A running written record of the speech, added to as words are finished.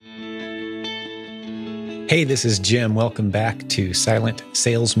Hey, this is Jim. Welcome back to Silent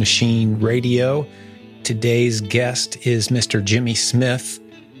Sales Machine Radio. Today's guest is Mr. Jimmy Smith.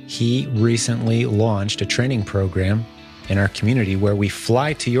 He recently launched a training program in our community where we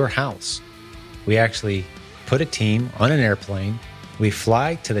fly to your house. We actually put a team on an airplane. We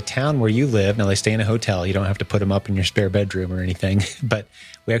fly to the town where you live. Now, they stay in a hotel. You don't have to put them up in your spare bedroom or anything. But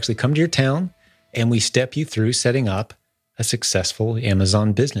we actually come to your town and we step you through setting up a successful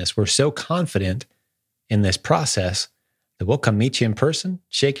Amazon business. We're so confident in this process that we'll come meet you in person,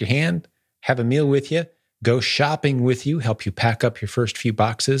 shake your hand, have a meal with you, go shopping with you, help you pack up your first few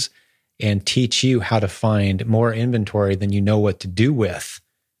boxes, and teach you how to find more inventory than you know what to do with.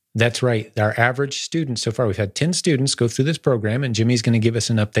 That's right. Our average student so far, we've had 10 students go through this program, and Jimmy's going to give us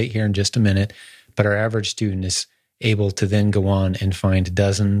an update here in just a minute. But our average student is able to then go on and find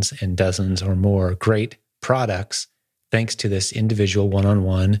dozens and dozens or more great products thanks to this individual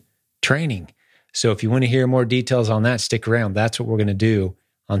one-on-one training. So if you want to hear more details on that, stick around. That's what we're going to do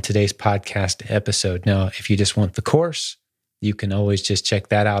on today's podcast episode. Now, if you just want the course, you can always just check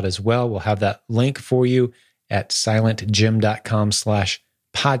that out as well. We'll have that link for you at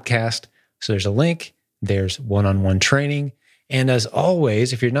silentjim.com/podcast. So there's a link, there's one-on-one training. And as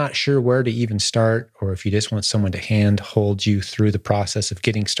always, if you're not sure where to even start, or if you just want someone to hand hold you through the process of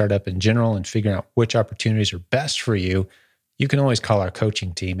getting started up in general and figuring out which opportunities are best for you, you can always call our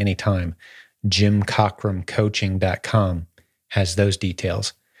coaching team anytime. JimCochranCoaching.com has those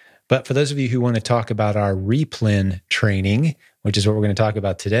details. But for those of you who want to talk about our Replen training, which is what we're going to talk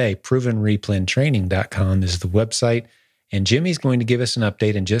about today, ProvenReplenTraining.com is the website. And Jimmy's going to give us an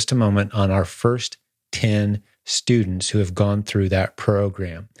update in just a moment on our first 10 students who have gone through that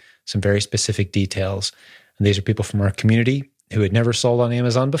program. Some very specific details. And these are people from our community who had never sold on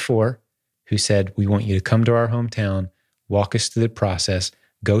Amazon before, who said, we want you to come to our hometown, walk us through the process,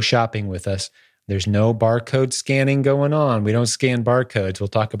 go shopping with us. There's no barcode scanning going on. We don't scan barcodes. We'll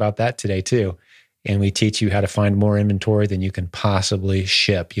talk about that today too. And we teach you how to find more inventory than you can possibly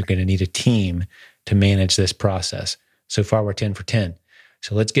ship. You're going to need a team to manage this process. So far, we're 10 for 10.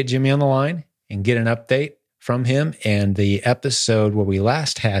 So let's get Jimmy on the line and get an update from him. And the episode where we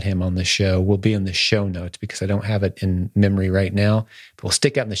last had him on the show will be in the show notes because I don't have it in memory right now. But we'll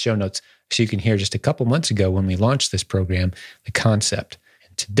stick out in the show notes so you can hear just a couple months ago when we launched this program, the concept.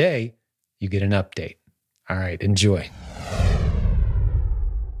 And today, you get an update. All right, enjoy.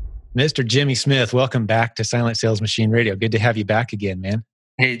 Mr. Jimmy Smith, welcome back to Silent Sales Machine Radio. Good to have you back again, man.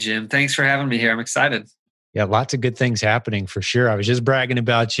 Hey, Jim. Thanks for having me here. I'm excited. Yeah, lots of good things happening for sure. I was just bragging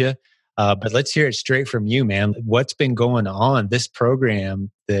about you, but let's hear it straight from you, man. What's been going on? This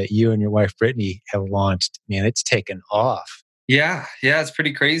program that you and your wife, Brittany, have launched, man, it's taken off. Yeah, it's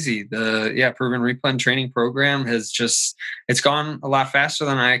pretty crazy. The Proven Replen training program it's gone a lot faster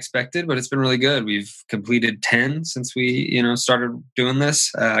than I expected, but it's been really good. We've completed 10 since we, started doing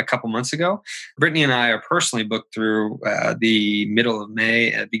this a couple months ago. Brittany and I are personally booked through the middle of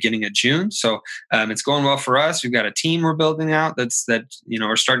May, beginning of June. So it's going well for us. We've got a team we're building out that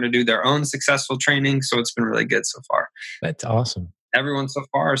are starting to do their own successful training. So it's been really good so far. That's awesome. Everyone so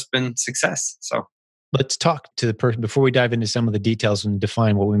far has been success. So let's talk to the person before we dive into some of the details and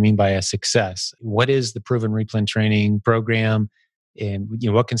define what we mean by a success. What is the Proven Replen training program? And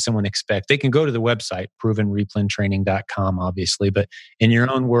what can someone expect? They can go to the website, ProvenReplenTraining.com, obviously. But in your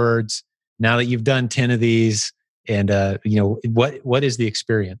own words, now that you've done 10 of these, and what is the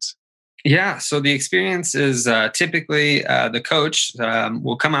experience? Yeah, so the experience is typically the coach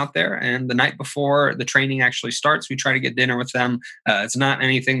will come out there, and the night before the training actually starts, we try to get dinner with them. It's not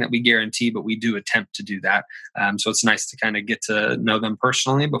anything that we guarantee, but we do attempt to do that. So it's nice to kind of get to know them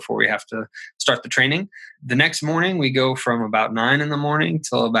personally before we have to start the training. The next morning, we go from about 9 in the morning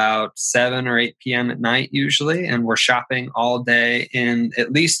till about 7 or 8 p.m. at night usually, and we're shopping all day in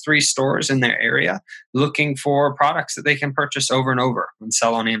at least 3 stores in their area, looking for products that they can purchase over and over and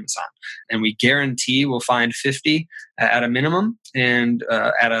sell on Amazon. And we guarantee we'll find 50 at a minimum, and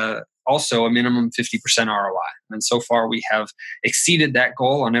also a minimum 50% ROI. And so far, we have exceeded that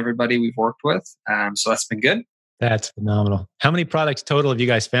goal on everybody we've worked with. So that's been good. That's phenomenal. How many products total have you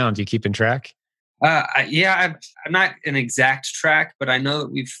guys found? Do you keep in track? I'm not an exact track, but I know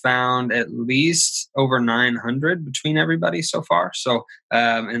that we've found at least over 900 between everybody so far. So,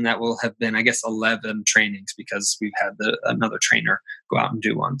 and that will have been, I guess, 11 trainings because we've had another trainer go out and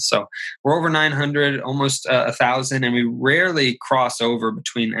do one. So we're over 900, almost 1,000, and we rarely cross over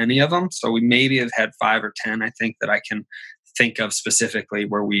between any of them. So we maybe have had 5 or 10, I think, that I can think of specifically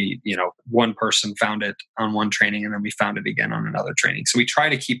where we, one person found it on one training and then we found it again on another training. So we try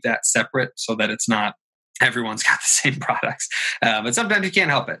to keep that separate so that it's not everyone's got the same products, but sometimes you can't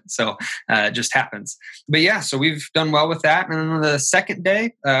help it. So it just happens. But yeah, so we've done well with that. And then on the second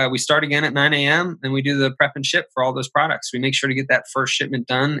day, we start again at 9 a.m. and we do the prep and ship for all those products. We make sure to get that first shipment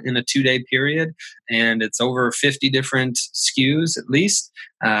done in a 2-day period. And it's over 50 different SKUs at least,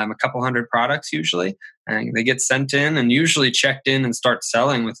 a couple hundred products usually. And they get sent in and usually checked in and start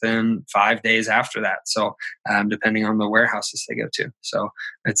selling within 5 days after that. So depending on the warehouses they go to. So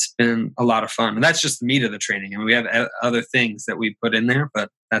it's been a lot of fun. And that's just the meat of the training. I mean, we have other things that we put in there, but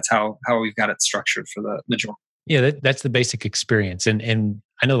that's how we've got it structured for the majority. Yeah, that's the basic experience. And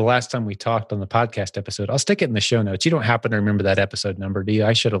I know the last time we talked on the podcast episode, I'll stick it in the show notes. You don't happen to remember that episode number, do you?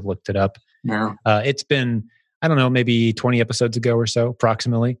 I should have looked it up. No. It's been, I don't know, maybe 20 episodes ago or so,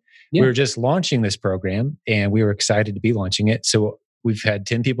 approximately. Yeah. We were just launching this program and we were excited to be launching it. So we've had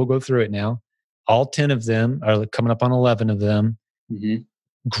 10 people go through it now. All 10 of them are coming up on 11 of them. Mm-hmm.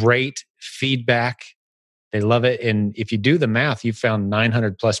 Great feedback. They love it. And if you do the math, you found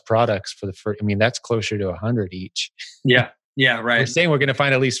 900 plus products for the first, I mean, that's closer to 100 each. Yeah. Yeah. Right. We're saying we're going to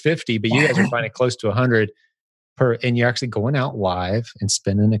find at least 50, but you guys are finding close to 100 per, and you're actually going out live and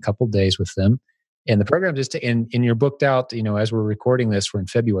spending a couple days with them. And the program just, and you're booked out, as we're recording this, we're in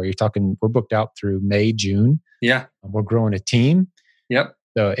February, we're booked out through May, June. Yeah. We're growing a team. Yep.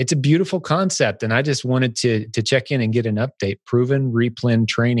 So it's a beautiful concept. And I just wanted to check in and get an update.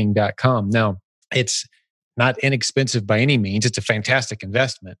 ProvenReplenTraining.com. Now, it's not inexpensive by any means. It's a fantastic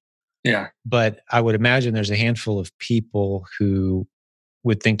investment. Yeah. But I would imagine there's a handful of people who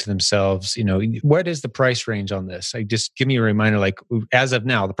would think to themselves, what is the price range on this? Just give me a reminder, like as of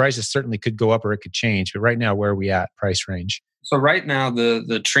now, the prices certainly could go up or it could change, but right now, where are we at price range? So right now,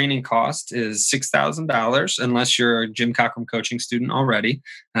 the training cost is $6,000 unless you're a Jim Cockrum coaching student already.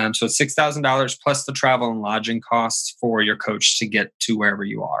 So it's $6,000 plus the travel and lodging costs for your coach to get to wherever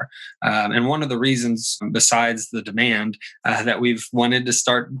you are. And one of the reasons, besides the demand, that we've wanted to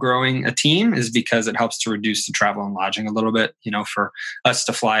start growing a team is because it helps to reduce the travel and lodging a little bit. For us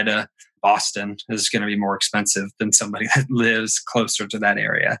to fly to Boston is going to be more expensive than somebody that lives closer to that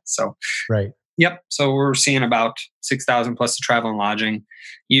area. So, right. Yep. So we're seeing about $6,000 plus the travel and lodging.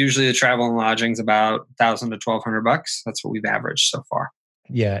 Usually the travel and lodging is about $1,000 to $1,200. That's what we've averaged so far.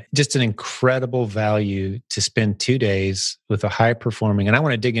 Yeah. Just an incredible value to spend 2 days with a high performing. And I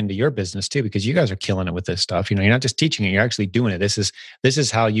want to dig into your business too, because you guys are killing it with this stuff. You're not just teaching it, you're actually doing it. This is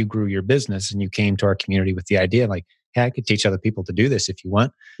how you grew your business. And you came to our community with the idea like, hey, I could teach other people to do this if you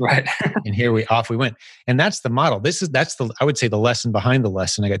want. Right. And off we went. And that's the model. I would say the lesson behind the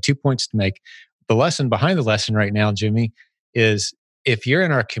lesson. I got 2 points to make. The lesson behind the lesson right now, Jimmy, is if you're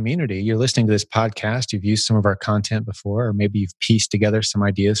in our community, you're listening to this podcast, you've used some of our content before, or maybe you've pieced together some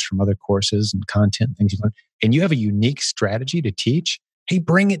ideas from other courses and content, things you've learned, and you have a unique strategy to teach, hey,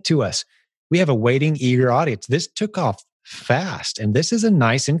 bring it to us. We have a waiting, eager audience. This took off fast. And this is a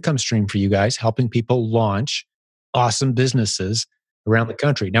nice income stream for you guys, helping people launch awesome businesses around the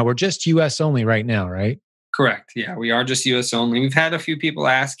country. Now, we're just US only right now, right? Correct. Yeah, we are just US only. We've had a few people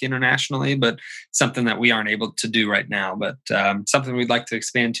ask internationally, but something that we aren't able to do right now, but something we'd like to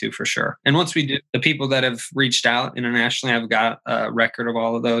expand to for sure. And once we do, the people that have reached out internationally, I've got a record of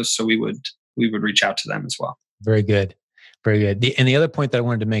all of those. So we would reach out to them as well. Very good. Very good. And the other point that I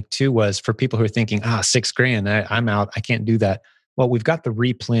wanted to make too was for people who are thinking, $6,000, I'm out, I can't do that. Well, we've got the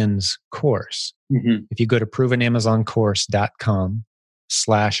Replens course. Mm-hmm. If you go to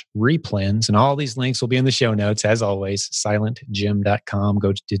provenamazoncourse.com/replens, and all these links will be in the show notes, as always, silentjim.com.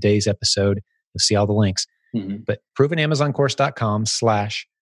 Go to today's episode. You'll see all the links. Mm-hmm. But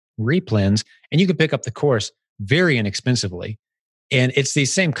provenamazoncourse.com/replens, and you can pick up the course very inexpensively. And it's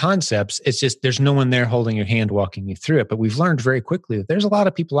these same concepts. It's just there's no one there holding your hand, walking you through it. But we've learned very quickly that there's a lot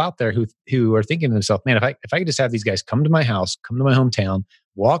of people out there who are thinking to themselves, man, if I could just have these guys come to my house, come to my hometown,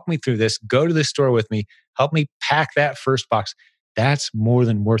 walk me through this, go to the store with me, help me pack that first box, that's more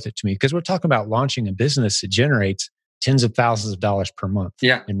than worth it to me. Because we're talking about launching a business that generates tens of thousands of dollars per month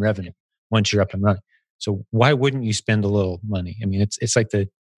in revenue once you're up and running. So why wouldn't you spend a little money? I mean, it's like the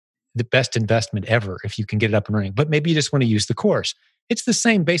best investment ever if you can get it up and running. But maybe you just want to use the course. It's the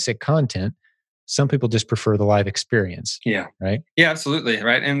same basic content. Some people just prefer the live experience. Yeah. Right? Yeah, absolutely.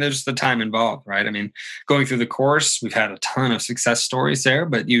 Right. And there's the time involved, right? I mean, going through the course, we've had a ton of success stories there,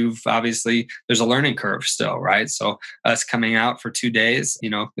 but there's a learning curve still, right? So us coming out for 2 days,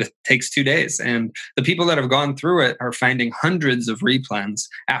 it takes 2 days. And the people that have gone through it are finding hundreds of replens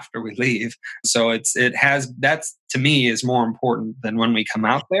after we leave. So that's to me is more important than when we come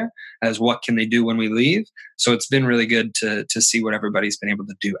out there, as what can they do when we leave. So it's been really good to see what everybody's been able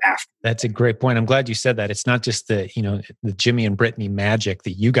to do after. That's a great point. I'm glad you said that. It's not just the Jimmy and Brittany magic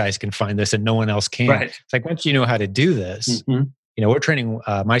that you guys can find this and no one else can. Right. It's like, once you know how to do this, we're training,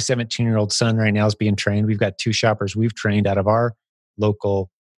 my 17-year-old son right now is being trained. We've got 2 shoppers we've trained out of our local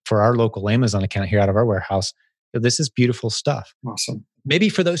Amazon account here out of our warehouse. This is beautiful stuff. Awesome. Maybe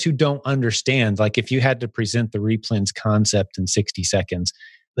for those who don't understand, like if you had to present the Replens concept in 60 seconds,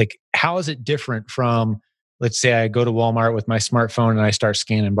 like how is it different from, let's say I go to Walmart with my smartphone and I start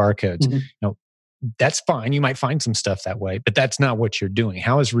scanning barcodes. That's fine. You might find some stuff that way, but that's not what you're doing.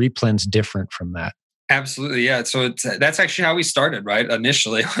 How is Replens different from that? Absolutely. Yeah. So that's actually how we started, right?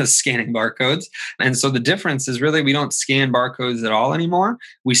 Initially was scanning barcodes. And so the difference is really we don't scan barcodes at all anymore.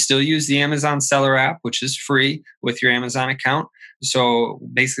 We still use the Amazon Seller app, which is free with your Amazon account. So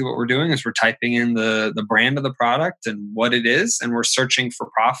basically what we're doing is we're typing in the brand of the product and what it is, and we're searching for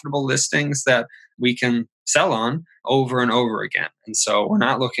profitable listings that we can sell on over and over again. And so we're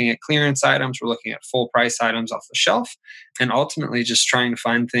not looking at clearance items, we're looking at full price items off the shelf, and ultimately just trying to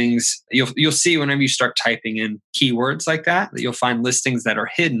find things. You'll see whenever you start typing in keywords like that you'll find listings that are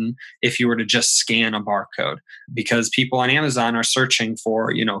hidden if you were to just scan a barcode, because people on Amazon are searching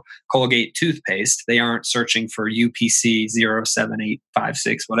for, Colgate toothpaste. They aren't searching for UPC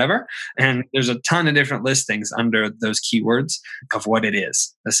 07856, whatever. And there's a ton of different listings under those keywords of what it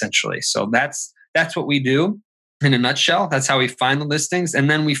is, essentially. So that's what we do in a nutshell. That's how we find the listings. And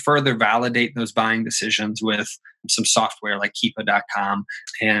then we further validate those buying decisions with some software like Keepa.com.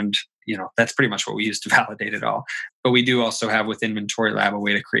 And, that's pretty much what we use to validate it all. But we do also have with Inventory Lab a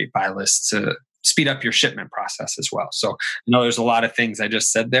way to create buy lists to speed up your shipment process as well. So, there's a lot of things I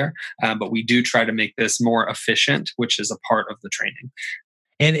just said there, but we do try to make this more efficient, which is a part of the training.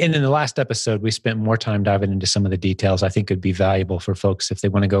 And in the last episode, we spent more time diving into some of the details. I think it'd be valuable for folks if they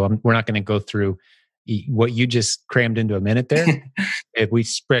want to go. We're not going to go through what you just crammed into a minute there. we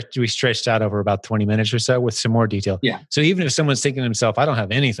stretched out over about 20 minutes or so with some more detail. Yeah. So even if someone's thinking to himself, I don't have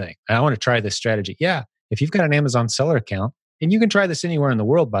anything, I want to try this strategy. Yeah. If you've got an Amazon seller account, and you can try this anywhere in the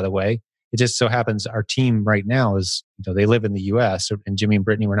world, by the way, it just so happens our team right now is, they live in the US, and Jimmy and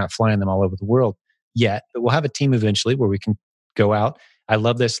Brittany, we're not flying them all over the world yet, but we'll have a team eventually where we can go out. I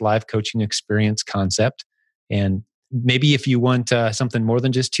love this live coaching experience concept. And maybe if you want something more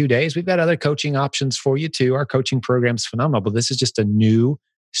than just 2 days, we've got other coaching options for you too. Our coaching program's phenomenal, but this is just a new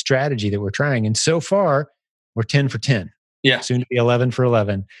strategy that we're trying. And so far, we're 10 for 10. Yeah. Soon to be 11 for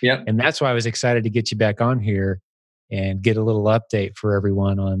 11. Yeah. And that's why I was excited to get you back on here and get a little update for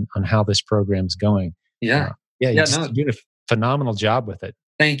everyone on how this program's going. Yeah. You're doing a phenomenal job with it.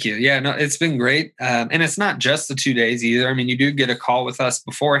 Thank you. Yeah, no, it's been great. And it's not just the 2 days either. I mean, you do get a call with us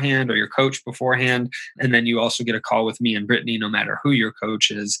beforehand or your coach beforehand. And then you also get a call with me and Brittany, no matter who your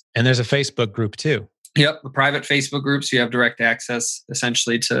coach is. And there's a Facebook group too. Yep, the private Facebook groups. You have direct access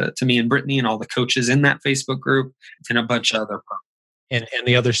essentially to me and Brittany and all the coaches in that Facebook group and a bunch of other and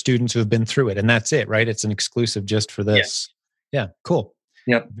the other students who have been through it. And that's it, right? It's an exclusive just for this. Yeah, cool.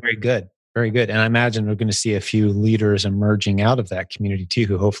 Yep. Very good. Very good. And I imagine we're going to see a few leaders emerging out of that community too,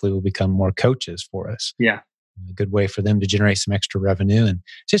 who hopefully will become more coaches for us. Yeah. A good way for them to generate some extra revenue. And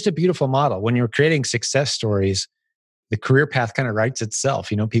it's just a beautiful model. When you're creating success stories, the career path kind of writes itself.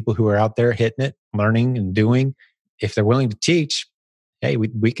 People who are out there hitting it, learning and doing, if they're willing to teach, hey,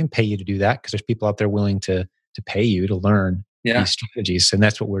 we can pay you to do that because there's people out there willing to pay you to learn these strategies. And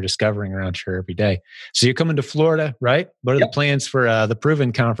that's what we're discovering around here every day. So you're coming to Florida, right? What are the plans for the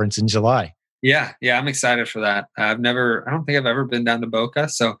Proven Conference in July? Yeah, I'm excited for that. I don't think I've ever been down to Boca.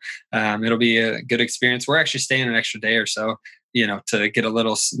 So it'll be a good experience. We're actually staying an extra day or so, to get a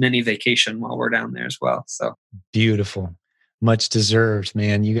little mini vacation while we're down there as well. So beautiful. Much deserved,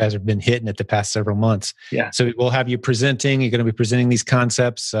 man. You guys have been hitting it the past several months. Yeah. So we'll have you presenting. You're going to be presenting these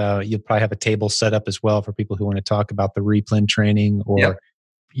concepts. You'll probably have a table set up as well for people who want to talk about the Replen training, or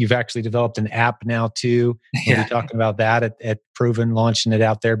you've actually developed an app now too. We'll be talking about that at Proven, launching it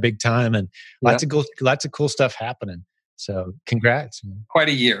out there big time, and lots of cool stuff happening. So congrats. Quite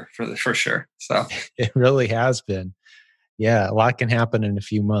a year for sure. So it really has been. Yeah, a lot can happen in a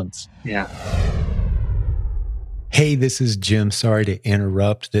few months. Yeah. Hey, this is Jim. Sorry to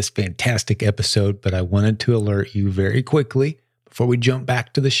interrupt this fantastic episode, but I wanted to alert you very quickly before we jump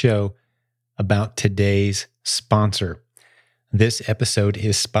back to the show about today's sponsor. This episode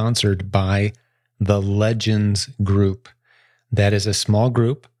is sponsored by the Legends Group. That is a small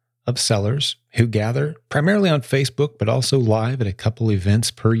group of sellers who gather primarily on Facebook, but also live at a couple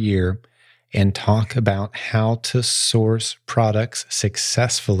events per year and talk about how to source products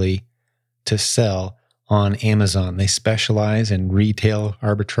successfully to sell on Amazon. They specialize in retail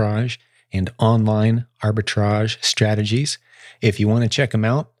arbitrage and online arbitrage strategies. If you want to check them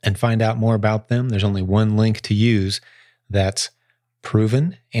out and find out more about them, there's only one link to use. That's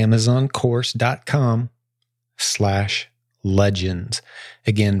provenamazoncourse.com/legends.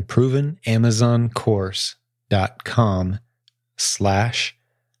 Again,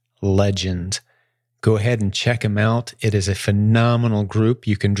 provenamazoncourse.com/legends. Go ahead and check them out. It is a phenomenal group.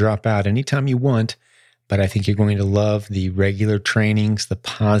 You can drop out anytime you want, but I think you're going to love the regular trainings, the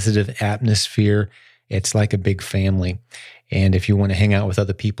positive atmosphere. It's like a big family. And if you want to hang out with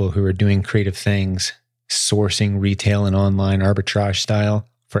other people who are doing creative things, sourcing retail and online arbitrage style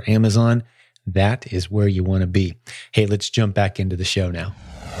for Amazon, that is where you want to be. Hey, let's jump back into the show now.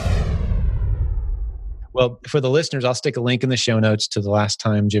 Well, for the listeners, I'll stick a link in the show notes to the last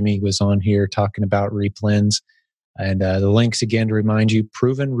time Jimmy was on here talking about replens. And the links, again, to remind you,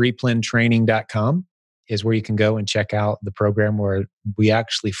 provenreplentraining.com is where you can go and check out the program where we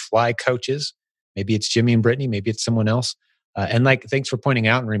actually fly coaches. Maybe it's Jimmy and Brittany, maybe it's someone else. And thanks for pointing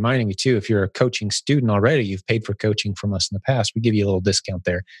out and reminding me too, if you're a coaching student already, you've paid for coaching from us in the past, we give you a little discount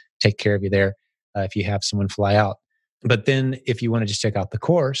there, take care of you there if you have someone fly out. But then if you want to just check out the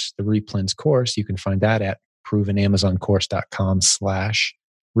course, the Replens course, you can find that at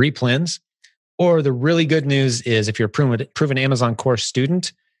provenamazoncourse.com/replens. Or the really good news is if you're a proven Amazon course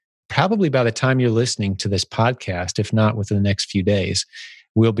student, probably by the time you're listening to this podcast, if not within the next few days,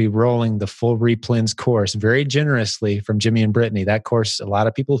 we'll be rolling the full Replens course very generously from Jimmy and Brittany. That course, a lot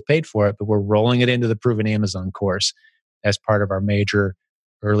of people have paid for it, but we're rolling it into the Proven Amazon course as part of our major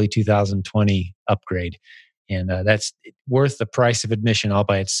early 2020 upgrade. And that's worth the price of admission all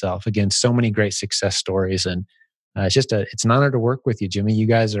by itself. Again, so many great success stories. And it's an honor to work with you, Jimmy. You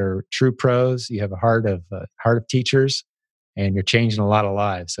guys are true pros. You have a heart of teachers, and you're changing a lot of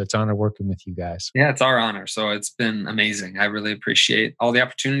lives. So it's an honor working with you guys. Yeah, it's our honor. So it's been amazing. I really appreciate all the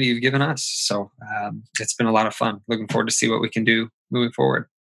opportunity you've given us. So it's been a lot of fun. Looking forward to see what we can do moving forward.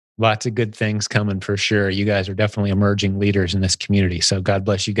 Lots of good things coming for sure. You guys are definitely emerging leaders in this community. So God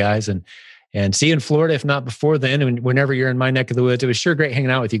bless you guys. And see you in Florida, if not before then, and whenever you're in my neck of the woods. It was sure great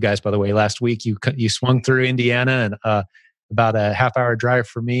hanging out with you guys, by the way. Last week, you swung through Indiana, and about a half-hour drive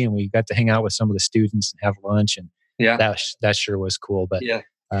for me, and we got to hang out with some of the students and have lunch, and that sure was cool. But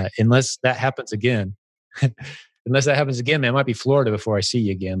unless that happens again, man, it might be Florida before I see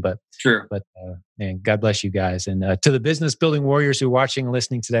you again. But sure. But man, God bless you guys. And to the business building warriors who are watching and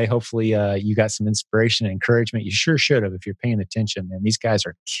listening today, hopefully you got some inspiration and encouragement. You sure should have if you're paying attention. Man, these guys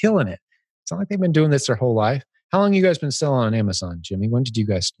are killing it. It's not like they've been doing this their whole life. How long have you guys been selling on Amazon, Jimmy? When did you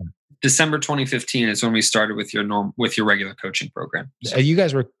guys start? December 2015 is when we started with your regular coaching program. So. You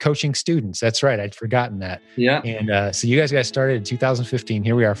guys were coaching students. That's right. I'd forgotten that. Yeah. And so you guys got started in 2015.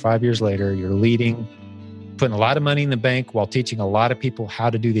 Here we are 5 years later. You're leading, putting a lot of money in the bank while teaching a lot of people how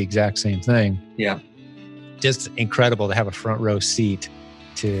to do the exact same thing. Yeah. Just incredible to have a front row seat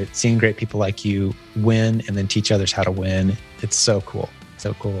to seeing great people like you win and then teach others how to win. It's so cool.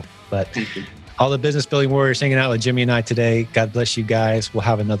 So cool. But all the business building warriors hanging out with Jimmy and I today, God bless you guys. We'll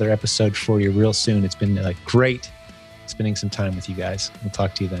have another episode for you real soon. It's been great spending some time with you guys. We'll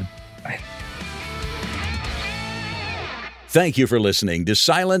talk to you then. Bye. Thank you for listening to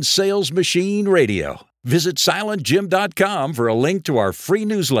Silent Sales Machine Radio. Visit silentjim.com for a link to our free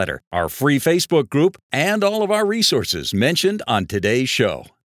newsletter, our free Facebook group, and all of our resources mentioned on today's show.